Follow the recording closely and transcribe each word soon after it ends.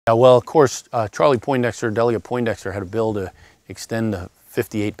Well, of course, Charlie Poindexter, Delegate Poindexter had a bill to extend the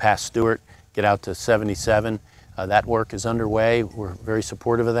 58 past Stewart, get out to 77. That work is underway. We're very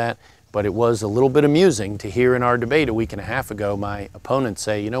supportive of that. But it was a little bit amusing to hear in our debate a week and a half ago my opponents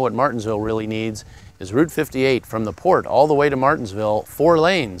say, you know what Martinsville really needs is Route 58 from the port all the way to Martinsville, 4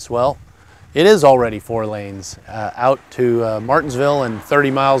 lanes. Well, it is already 4 lanes out to Martinsville and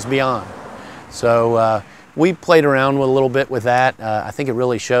 30 miles beyond. So we played around with a little bit with that. I think it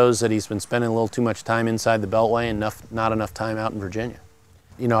really shows that he's been spending a little too much time inside the Beltway and not enough time out in Virginia.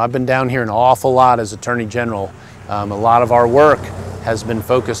 You know, I've been down here an awful lot as Attorney General. A lot of our work has been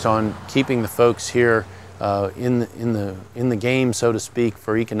focused on keeping the folks here in the game, so to speak,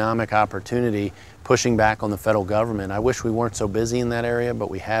 for economic opportunity, pushing back on the federal government. I wish we weren't so busy in that area, but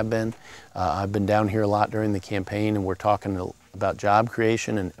we have been. I've been down here a lot during the campaign, and we're talking about job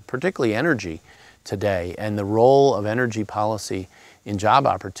creation and particularly energy today and the role of energy policy in job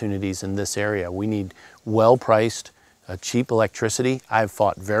opportunities in this area. We need well-priced, cheap electricity. I've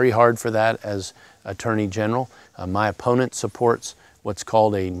fought very hard for that as Attorney General. My opponent supports what's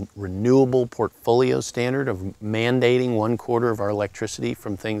called a renewable portfolio standard of mandating 1/4 of our electricity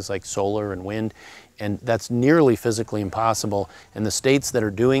from things like solar and wind, and that's nearly physically impossible. And the states that are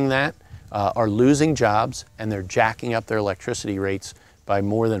doing that are losing jobs, and they're jacking up their electricity rates by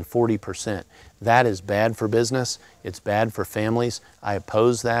more than 40%. That is bad for business. It's bad for families. I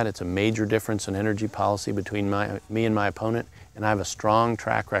oppose that. It's a major difference in energy policy between me and my opponent, and I have a strong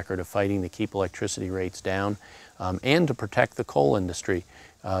track record of fighting to keep electricity rates down and to protect the coal industry.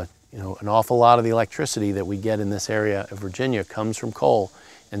 You know, an awful lot of the electricity that we get in this area of Virginia comes from coal,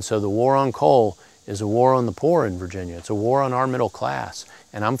 and so the war on coal is a war on the poor in Virginia. It's a war on our middle class,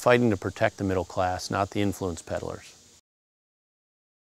 and I'm fighting to protect the middle class, not the influence peddlers.